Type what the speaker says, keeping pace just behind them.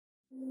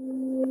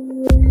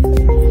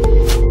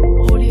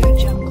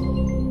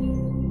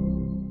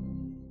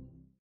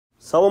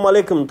Салом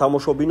алейкум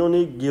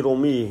тамошобинони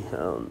гиромӣ.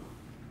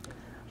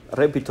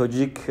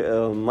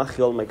 rep.tj ма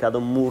хиёл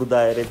мекардам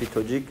мурдаи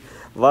rep.tj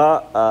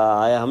ва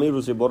ҳамин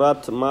рӯзи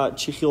борат ма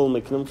чӣ хиёл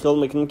мекунам? Хиёл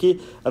мекунам ки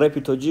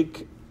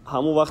rep.tj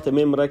ҳамон вақте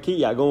мемра ки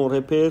ягон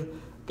репер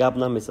гап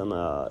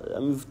намезана.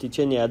 В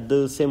течение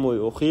 2-3 моҳи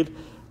охир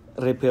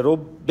реперо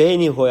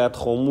бениҳоят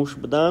хомӯш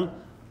буданд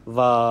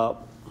ва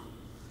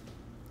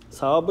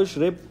сабабаш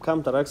реп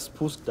камтарак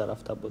спуск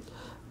дарафта буд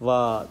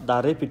ва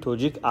дар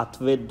rep.tj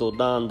ответ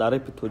додан, дар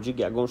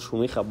rep.tj ягон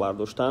шумиха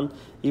бардоштанд,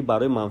 и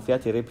барои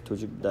манфиати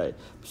rep.tj буда.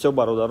 Бисёр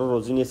бародаро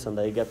розӣ нестанд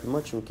дар гапи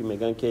ма, чунки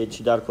мегӯянд ки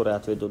чӣ дар кори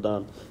ответ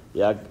додан,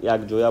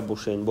 як ҷоя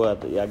бошем,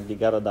 бояд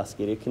якдигарро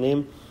дастгирӣ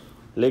кунем.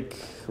 Лек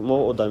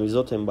мо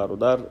одамизотем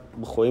бародар,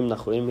 бихоҳем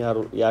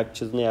нахоҳем як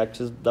чиз не як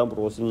чиз дам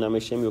розӣ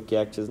намешем, ё ки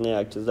як чиз не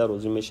як чизда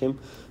розӣ мешем.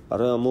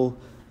 Барои мо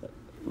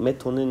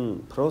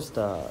метонем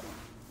просто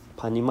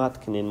понимат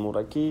кунем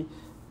мора ки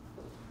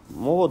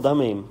мо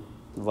одамем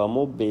ва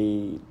мо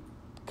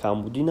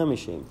бекамбудӣ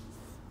намешем.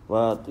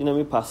 Ва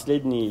инами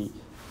последни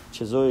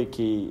чизое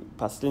ки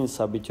последни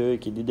собитиёе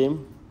ки дидем,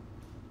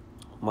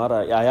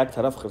 мара як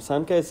тараф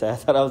хирсанд кардеса, як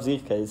тараф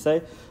зиқ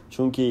кардеса,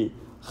 чунки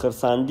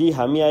хирсандӣ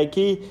ҳамиае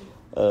ки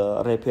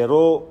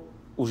реперо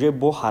уже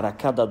бо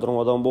ҳаракат дар дар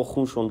омадан, бо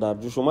хуншон дар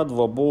ҷӯш омад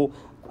ва бо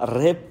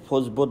реп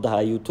бо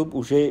дар ютуб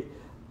уже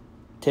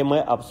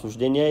темаи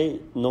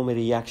обсужденияи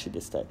номери як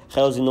шидеста.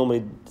 Хай ози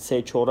номери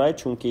 3-4,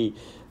 чунки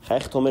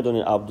хайхто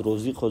медонед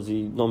Абдурозиқ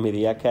ози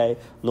номери 1,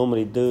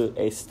 номери 2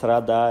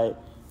 эстрадай,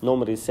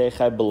 номери 3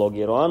 хай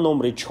блогеро,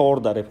 номери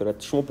 4 дар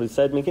реперат. Шумо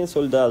представить мекунед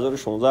соли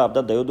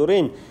 2016-17 даё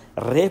дорен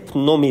реп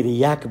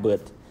номери 1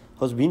 буд.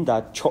 Ҳоз бин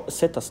дар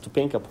 3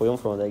 ступенка поён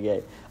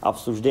фурмадагиай.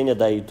 Обсуждение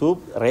дар YouTube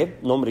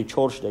реп номери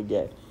 4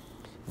 шидагиай.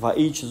 Ва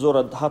ин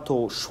чизора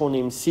ҳатто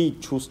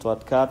шонемсӣ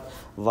чувствовать кард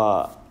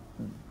ва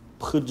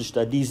худаш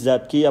да дист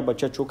зад ки я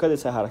бача чӯ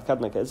кардеса, ҳаракат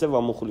накардеса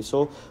ва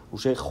мухлисо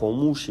уже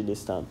хомӯш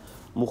шидестанд.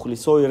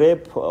 Мухлисои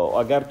реп,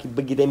 агар ки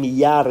бигирем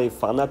яре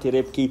фанати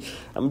реп ки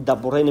дар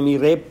бораи нами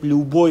реп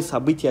любой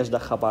собитияш да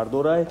хабар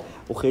дорад,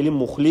 у хели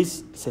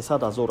мухлис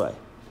 300,000 ай.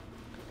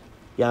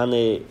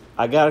 Яъне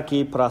агар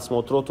ки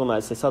просмотротон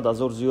аз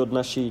 300,000 зиёд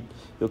нашид,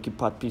 ё ки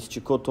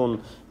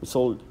подписчикотон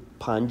мисол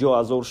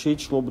 50,000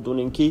 шид, шумо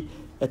бидонем ки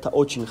это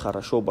очень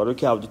хорошо, барои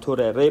ки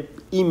аудитория реп,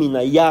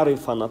 именно яре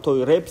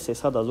фанатои реп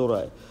 300,000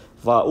 ай.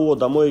 Ва у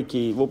одамое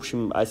ки в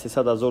общем аз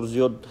 300,000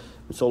 зиёд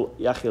мисол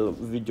яхел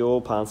видео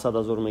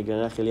 500,000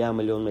 мегиранд, яхел 1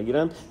 миллион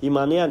мегиранд,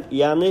 имани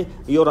яъне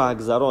ё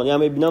рагзарон я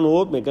мебинанд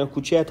о мегӯянд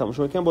кучая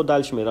тамошо мекунанд, бо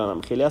дальш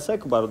меранам. Хеле аста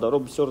ки бародаро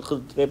бисёр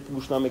худ реп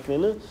гӯш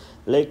намекунед,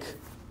 лек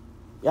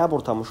як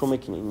бор тамошо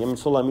мекунед.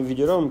 Мисол ҳамин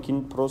видеоро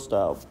мумкин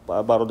просто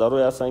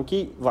бародарое ҳастанд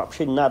ки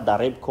вообще на дар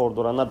реп кор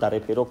доранд, на дар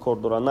реперо кор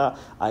доранд, на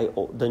ай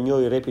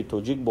дунёи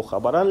rep.tj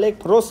бохабаранд, лек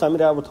просто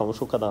ҳамиро як бор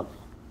тамошо карданд.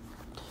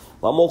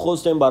 Ва мо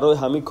хостем барои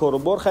ҳамин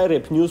корубор хай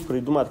реп ньюс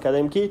придумат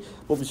кардем ки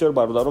бо бисёр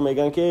бародаро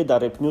мегӯянд ки дар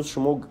реп ньюс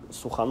шумо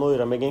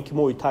суханоеро мегӯянд ки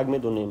мо и так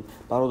медонем,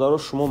 бародаро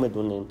шумо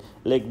медонем,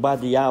 лек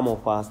баъди 1 моҳ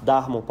пас,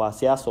 10 моҳ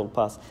пас, 1 сол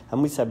пас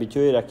ҳамин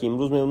собитиёеро ки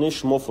имрӯз мебинед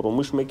шумо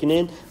фуромӯш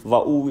мекунед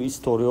ва у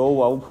историҳо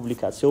ва у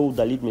публикасияҳо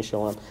далид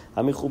мешаванд.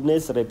 Ҳамин хуб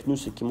нест. Реп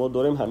ньюсе ки мо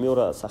дорем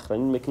ҳамиёро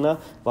сохранид мекунад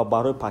ва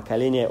барои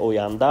поколенияи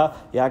оянда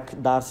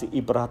як дарси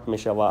ибрат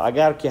мешавад.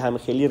 Агар ки ҳамин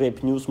хели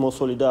реп ньюс мо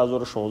соли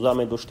 2016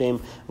 медоштем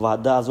ва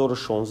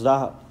 2016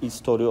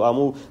 историё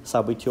аму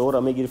собитиёро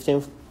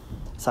мегирифтем,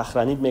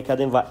 сохранид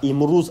мекардем ва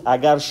имрӯз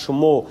агар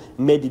шумо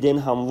медиден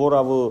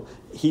ҳамвораву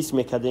ҳис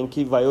мекардем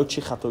ки ва ё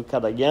чӣ хатоӣ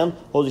кардагиянд,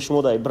 ҳозир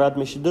шумо дар ибрат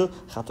мешиду,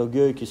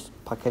 хатогиҳое ки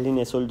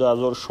поколения соли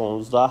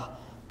 2016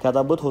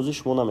 карда буд, ҳозир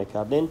шумо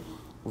намекарден.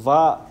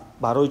 Ва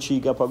барои чӣ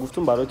гапа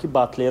гуфтам? Барои ки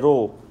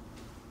батлеро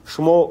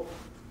шумо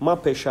ма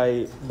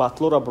пешаи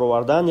батлоро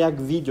бировардан як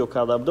видео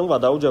карда будам ва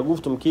дар оҷа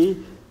гуфтам ки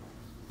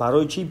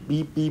барои чӣ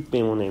бип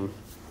мемонем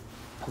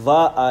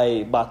ва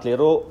ай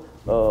батлеро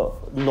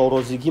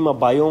норозигима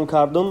баён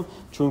кардам,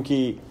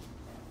 чунки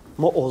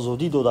мо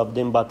озодӣ дода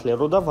будем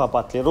батлерода ва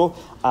батлеро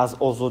аз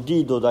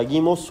озодии додагии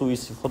мо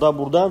сӯистифода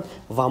бурданд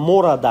ва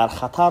моро дар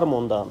хатар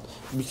монданд.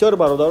 Бисёри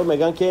бародаро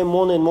мегӯянд ки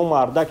монен мо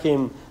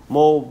мардакем,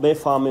 мо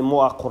мефаҳмем,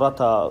 мо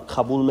аққурата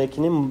қабул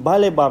мекунем.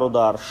 Бале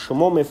бародар,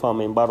 шумо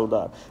мефаҳмем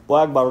бародар. Бо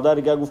як бародар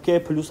дига гуфт ки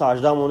плюс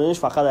 18 моненш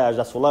фақат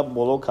 18 сола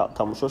боло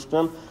тамошош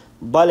кунанд.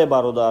 Бале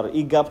бародар,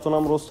 ин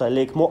гаптонам роста,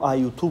 лек мо аз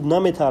ютуб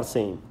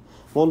наметарсем.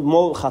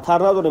 мо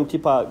хатар надорем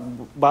типа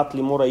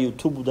батли моро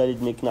ютуб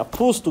удалид мекуна,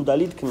 пуст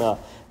удалид куна,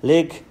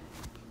 лек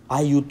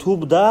аз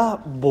ютуб да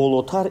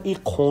болотар ин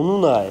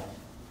қонун ай,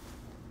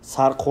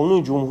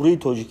 сарқонуни ҷумҳурии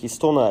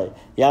Тоҷикистон ай.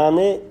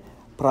 Яъне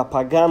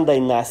пропагандаи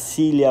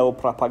насилия ва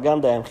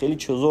пропагандаи ҳамхели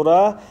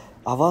чизора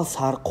аввал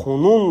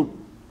сарқонун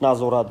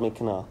назорат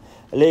мекуна.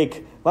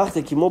 Лек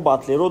вақте ки мо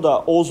батлеро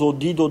да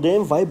озодӣ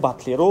додем, вай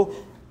батлеро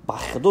ба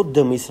худо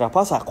 2 мисра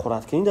пас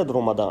аққураткунида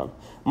даромаданд.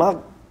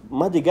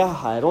 ма дига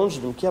ҳайрон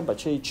шудам ки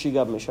бачаи чӣ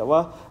гап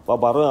мешава ва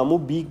барои ҳамун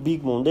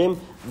биг мондем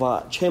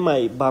ва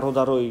чемай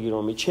бародарои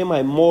гиромӣ,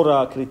 чемай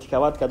моро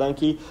критиковат карданд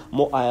ки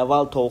мо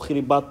аввал то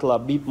охири батла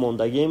бип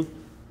мондагем.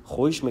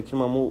 хоҳиш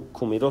мекунам аму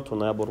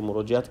кумиротона ябор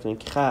муроҷиат кунем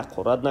ки хай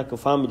ҳақорат накун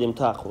фаҳмидем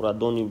ту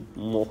ҳақоратдони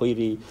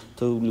моҳири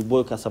ту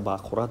любой каса ба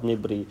ҳақорат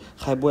небирӣ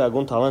хай бо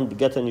ягон талант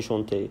дигата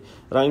нишонтед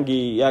ранги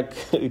як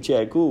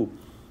чияку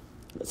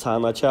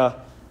саҳнача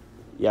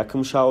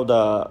якм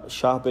шавда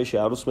шаҳ пеши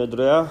арӯс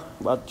медурая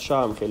баъд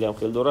шаҳам хелиам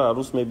хел дора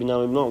арӯс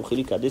мебинам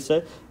хеле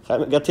кадесе хай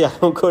мегати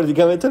ягон кори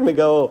дига метавон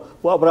мега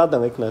бо обратно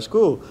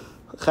мекунашку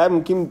хай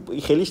мумкин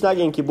хелиш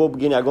нагем ки бо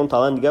бигин ягон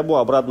талант дига бо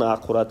обратно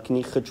ҳақорат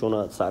кунӣ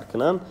хичона сар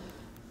кунанд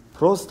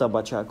просто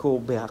бачако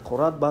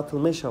беҳақорат батл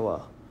мешава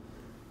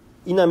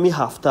ина ми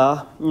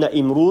ҳафта ина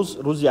имрӯз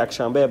рӯзи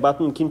якшанбе баъд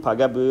мумкин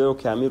пага биёро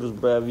ки ҳамин рӯз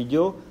бироя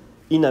видео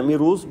ина ми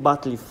рӯз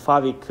батли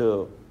фавик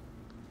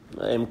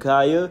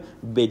мкай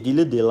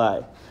бедили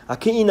делай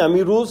аки ина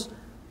ми рӯз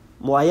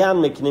муайян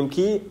мекунем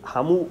ки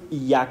ҳамун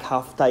як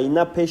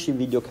ҳафтаина пеши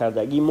видео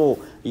кардагӣ мо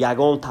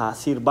ягон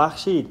таъсир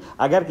бахшид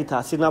агар ки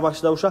таъсир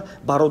набахшида боша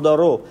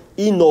бародаро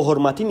ин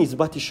ноҳурматӣ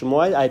нисбати шумо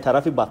ай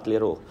тарафи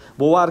батлеро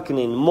бовар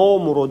кунед мо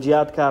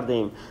муроҷиат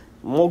кардем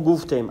мо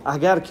гуфтем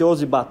агар ки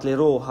ози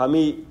батлеро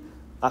ҳамин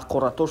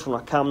ҳақоратошона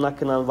кам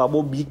накунанд ва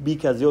мо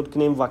бика зиёд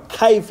кунем ва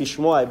кайфи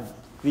шумо ай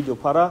видео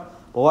пара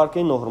бовар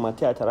кунед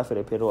ноҳурматӣ ай тарафи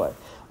реперо ай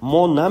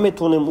мо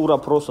наметонем ура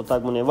просто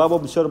так монем ва бо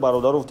бисёр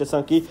бародаро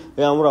гуфтесам ки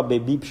амура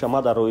бебип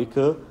шама дарои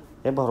ки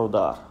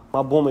бародар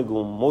ма бо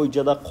мегӯм мо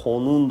иҷада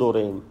қонун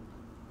дорем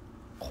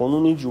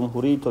қонуни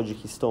ҷумҳурии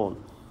тоҷикистон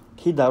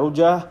ки дар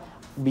уҷа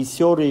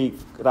бисёри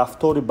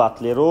рафтори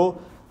батлеро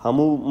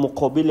ҳамун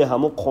муқобили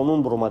ҳамун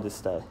қонун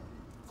буромадистай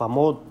ва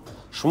мо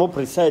шумо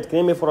представить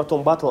кунем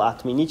мефоратон батл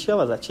атминӣ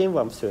чиава зачем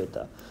вам всё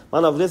это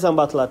ман авлезам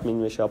батл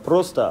атминӣ мешава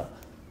просто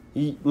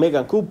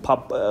меган ку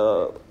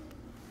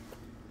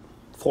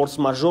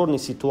форс-мажорни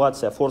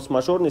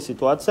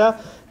ситуатсия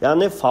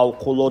яъне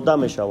фавқулода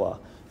мешава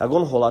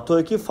ягон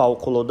ҳолатое ки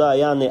фавқулода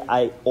яъне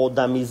ай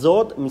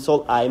одамизод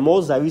мисол ай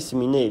мо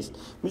зависими нест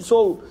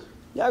мисол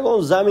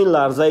ягон замин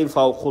ларзаи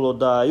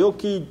фавқулода ё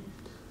ки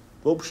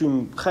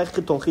вобшим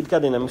хайқитон хит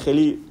кардем ҳамин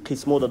хели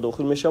қисмота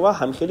дохил мешава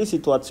ҳамин хели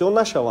ситуатсион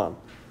нашаванд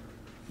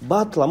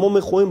батла мо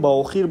мехоҳем ба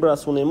охир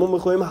бирасонем мо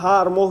мехоҳем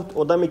ҳар моҳ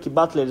одаме ки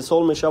батлери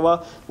сол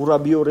мешава ура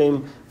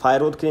биёрем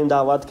файрод кунем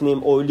даъват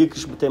кунем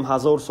ойликш битем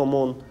 1000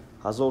 сомон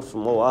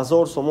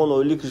 1000 сомон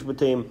ойликш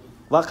битем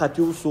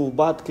вақати ӯ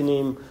суҳбат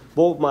кунем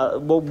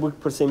бо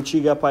бипурсем чӣ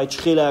гапай чӣ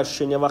хеле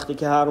ашушения вақте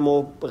ки ҳар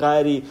моҳ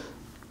ғайри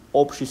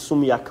обши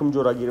суми якм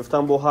ҷора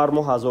гирифтан бо ҳар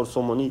моҳ 1000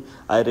 сомонӣ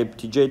ай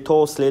rep.tj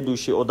то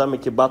следующий одаме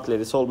ки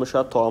батлери сол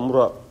мешавад то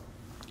амура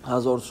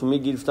 1000 сумӣ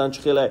гирифтан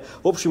чӣ хеле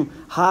в общем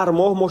ҳар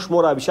моҳ мо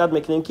шуморо абишат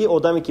мекунем ки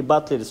одаме ки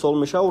батлери сол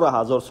мешава ура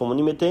 1000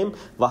 сомонӣ метаем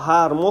ва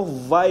ҳар моҳ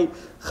вай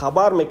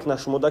хабар мекуна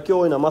шумода ки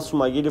ойна ман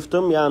сума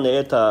гирифтам яъне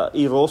это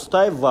и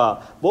ростай ва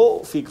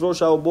бо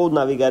фикроша бо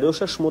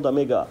навигариёша шумода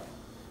мега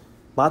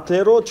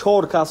батлеро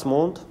 4 кас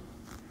монд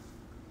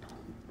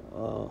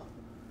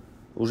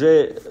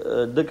уже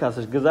ду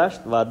касаш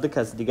гузашт ва ду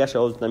каси дигаша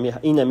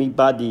инами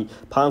баъди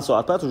 5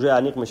 соат баъд уже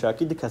аниқ мешава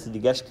ки ду каси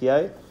дигаш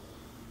кияй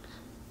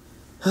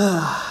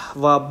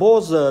ва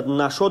боз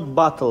нашод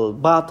батл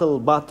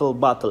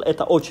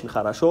это очень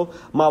хорошо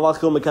ма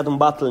вақт мекардам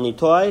батл не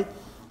той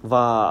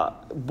ва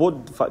бо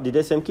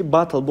дидесем ки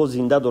батл бо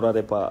зинда дора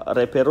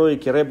реперое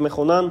ки реп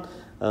мехонанд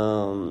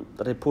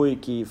репое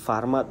ки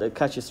формат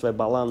качествои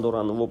баланд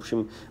доранд в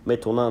общем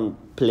метонанд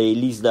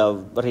плейлист да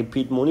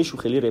репит монишу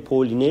хели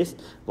реполи нест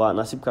ва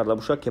насиб карда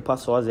боша ки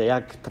пас аз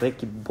як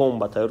треки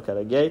бомба тайёр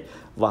кардагиай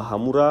ва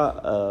ҳамура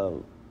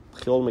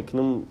خیال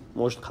میکنم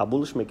مشت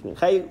قبولش میکنیم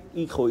خیلی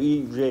این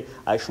خویی вже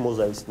ای شما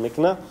зависит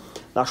میکنه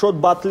نشد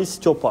باتل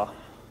Styopa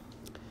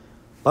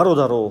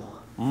برادرو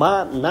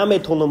ما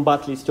نمیتونم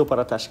باتل Styopa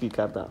را تشکیل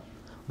کردم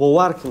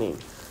باور کنین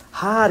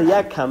هر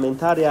یک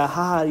کامنتاریا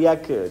هر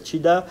یک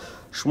چیدا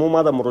شما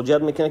اومدم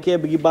مراجعت میکنه که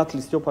بگی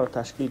باتل Styopa را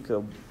تشکیل که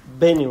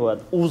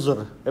بنیواد عذر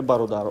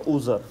برادر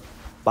عذر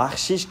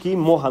بخشش که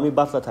ما همین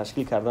باتل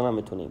تشکیل کردن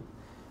نمیتونیم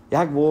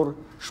یک بار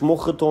شما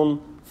خودتون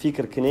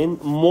فکر کنین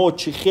ما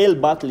چی خیل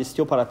باتل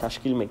Styopa را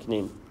تشکیل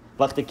میکنیم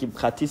وقتی که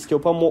خطی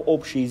Styopa ما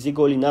общий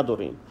голи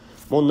نداریم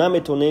ما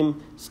نمیتونیم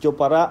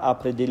Styopa را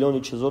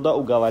определённый чизо да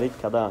уговорить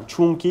кадан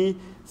чунки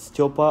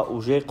Styopa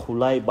уже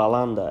қулай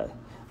баланда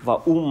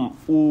ва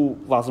у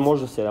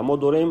возможности ра мо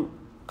дорем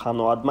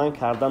қаноатманд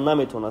кардан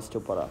наметавонад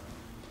Styopa ра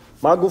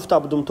ма гуфта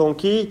будум тон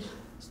ки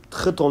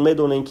хитон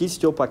медонем ки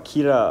Styopa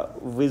кира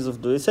вызов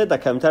доиса да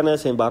комментар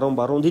нависем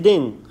барон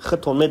диден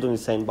хитон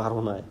медонисен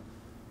баронай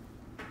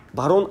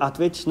барон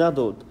ответиш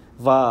надод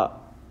ва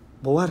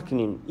бовар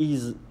кунин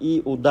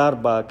и удар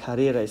ба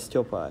карьераи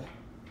Styopa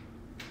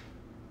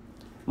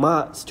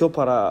ма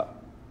Styopa-ра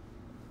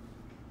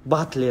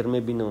батлер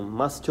мебинам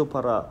ма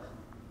Styopa-ра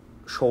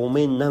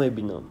шоумен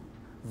намебинам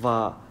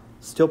ва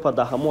Styopa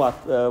да ҳамо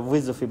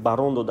вызови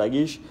барон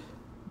додагиш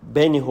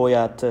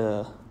бениҳоят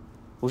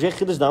уже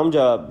худаш дар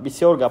онҷа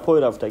бисёр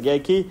гапҳое рафтагия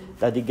ки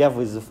да дига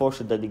вызофош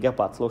да дига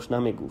батлош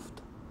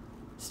намегуфт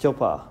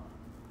Styopa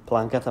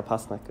планката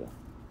паст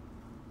накард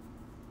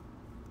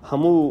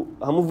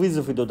ҳаму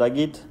вызови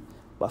додагит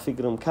ба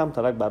фикрам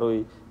камтарак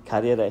барои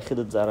карьераи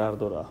худат зарар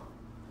дора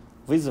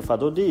вызова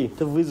додӣ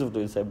ту вызов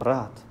додисай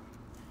брат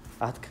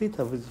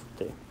открыто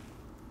вызовте.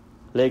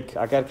 Лек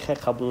агар хай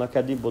қабул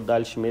накарди, бо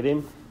дальше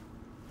мерем,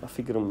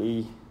 фикром,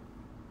 и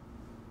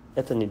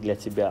это не для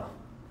тебя.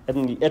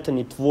 Это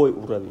не твой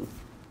уровень.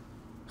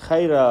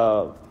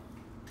 Хайра,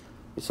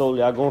 мисол,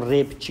 ягон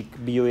репчик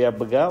биоя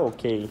бага,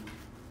 окей.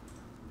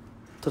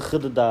 Ты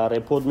ход да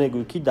репод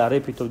мегуи ки да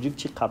репи тоҷик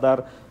чӣ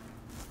қадар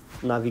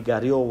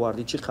навигариё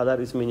оварди, чӣ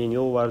қадар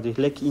изменениё оварди.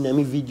 Лек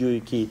инами видеое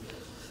ки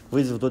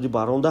вызов доди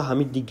барон да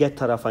ҳамин дигар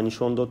тарафа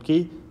нишон дод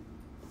ки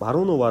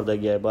барон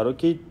овардагиай, баро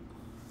ки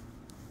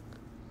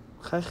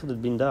хай худат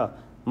бинда.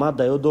 Ма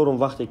да ёд дорам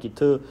вақте ки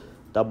ту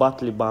да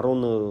батли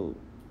барон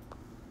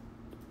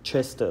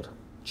Честер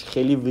чӣ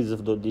хеле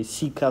вызов доди,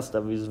 30 кас да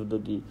вызов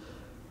доди.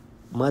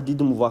 Ма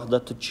дидам вақта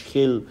ту чӣ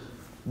хел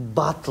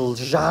батл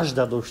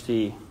жажда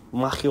дошти.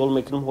 Ма хиёл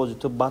мекунам ҳозир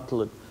ту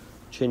батл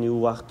чени у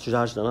вақт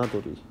жажда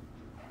надорӣ.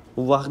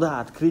 У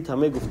вақта открыто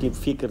мегуфтӣ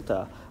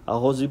фикрта, а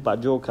ҳозир ба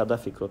ҷо када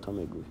фикрота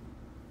мегӯй.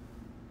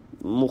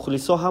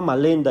 Мухлисо ҳама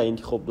ленда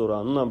интихоб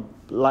доранд. Унам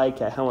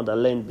лайкай ҳама да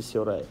ленд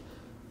бисёрае.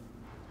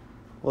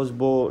 ҳозир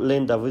бо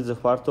ленда вызов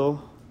парто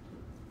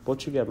бо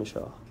чӣ гап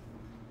мешавад?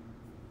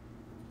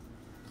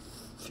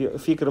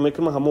 фикр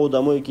мекунам ҳама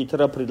одамое ки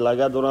тира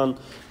предлага доранд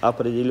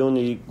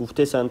определённи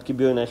гуфтесанд ки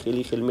биёй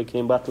хеле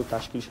мекунем батл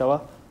ташкил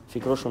шава,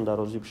 фикрошон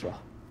дарозӣ биша.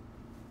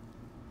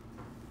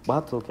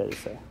 Батл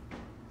кадиса.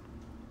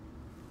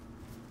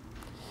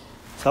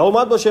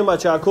 Саломат бошем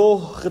бачаҳако,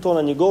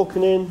 худтона нигоҳ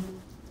кунен.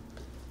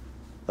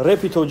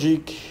 Репи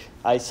тоҷик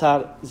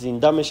айсар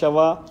зинда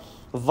мешава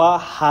ва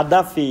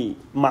ҳадафи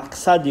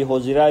мақсади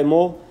ҳозираи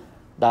мо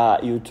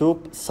дар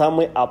YouTube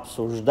самый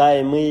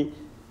обсуждаемый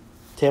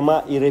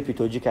тема и репи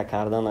тоҷика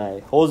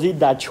карданае. Ҳозир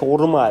дар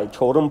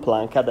чорум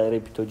планка дар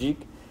репи тоҷик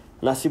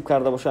насиб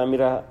карда боша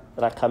амира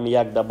рақами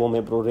 1 да бо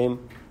меброрем.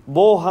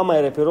 Бо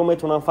ҳамаи реперо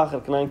метавонам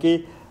фахр кунам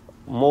ки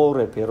мо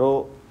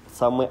реперо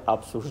самый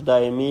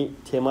обсуждаемый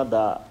тема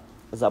дар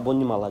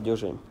забони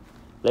молодежем.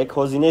 Лек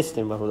ҳозир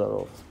нестем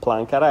бародаро.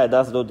 Планкаро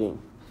даст додем.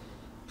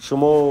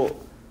 Шумо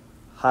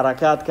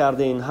ҳаракат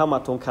карден,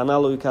 ҳаматон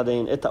каналои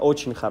карден, это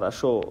очень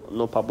хорошо,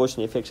 но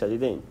побочный эффект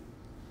шадиден.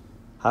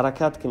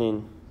 Ҳаракат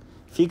кунен,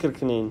 фикр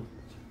кунен.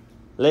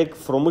 Лек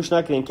фромӯш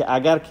накунен ки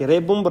агар ки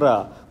репум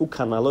бира, у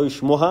каналои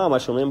шумо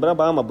ҳамашон мебира,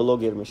 ба ҳама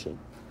блогер мешен.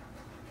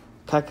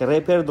 Как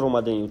репер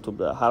дромаден YouTube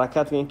да.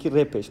 Ҳаракат кунен ки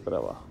репеш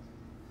брава.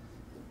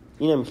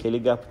 Инам хеле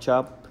гап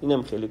чап,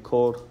 инам хеле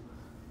кор.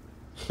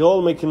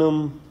 Хиёл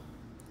мекунам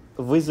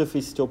вызови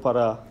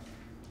Стёпара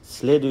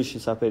следующий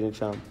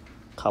соперникшам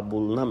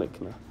қабул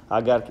намекуна.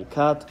 Агар ки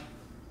кад,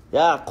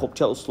 як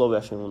қопча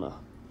условияш мемона.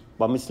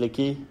 Ба мисли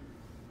ки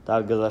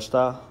дар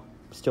гузашта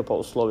Стёпа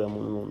условия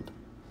монд.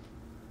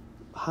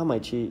 ҳамаи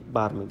чӣ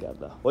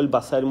бармегарда. Вале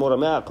ба сари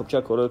морам як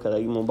қопча корое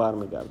кардагимон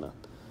бармегардад.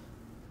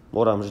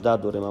 Морам жда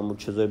дорем амун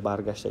чизои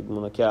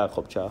баргаштагимона ки як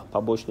қопча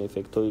побочни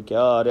эффектҳое ки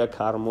як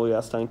кармои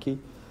ҳастанд ки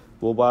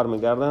бо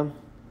бармегардан.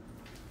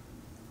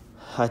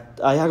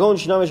 А ягон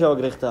чӣ намешава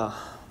гирехта.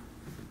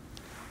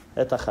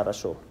 Это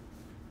хорошо.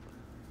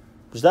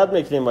 Ждат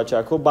мекунем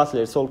бачаҳако,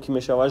 батлер сол ки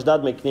мешава,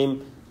 ждат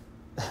мекунем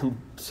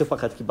все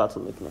фақат ки батл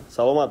мекунад.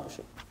 Саломат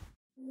бошед.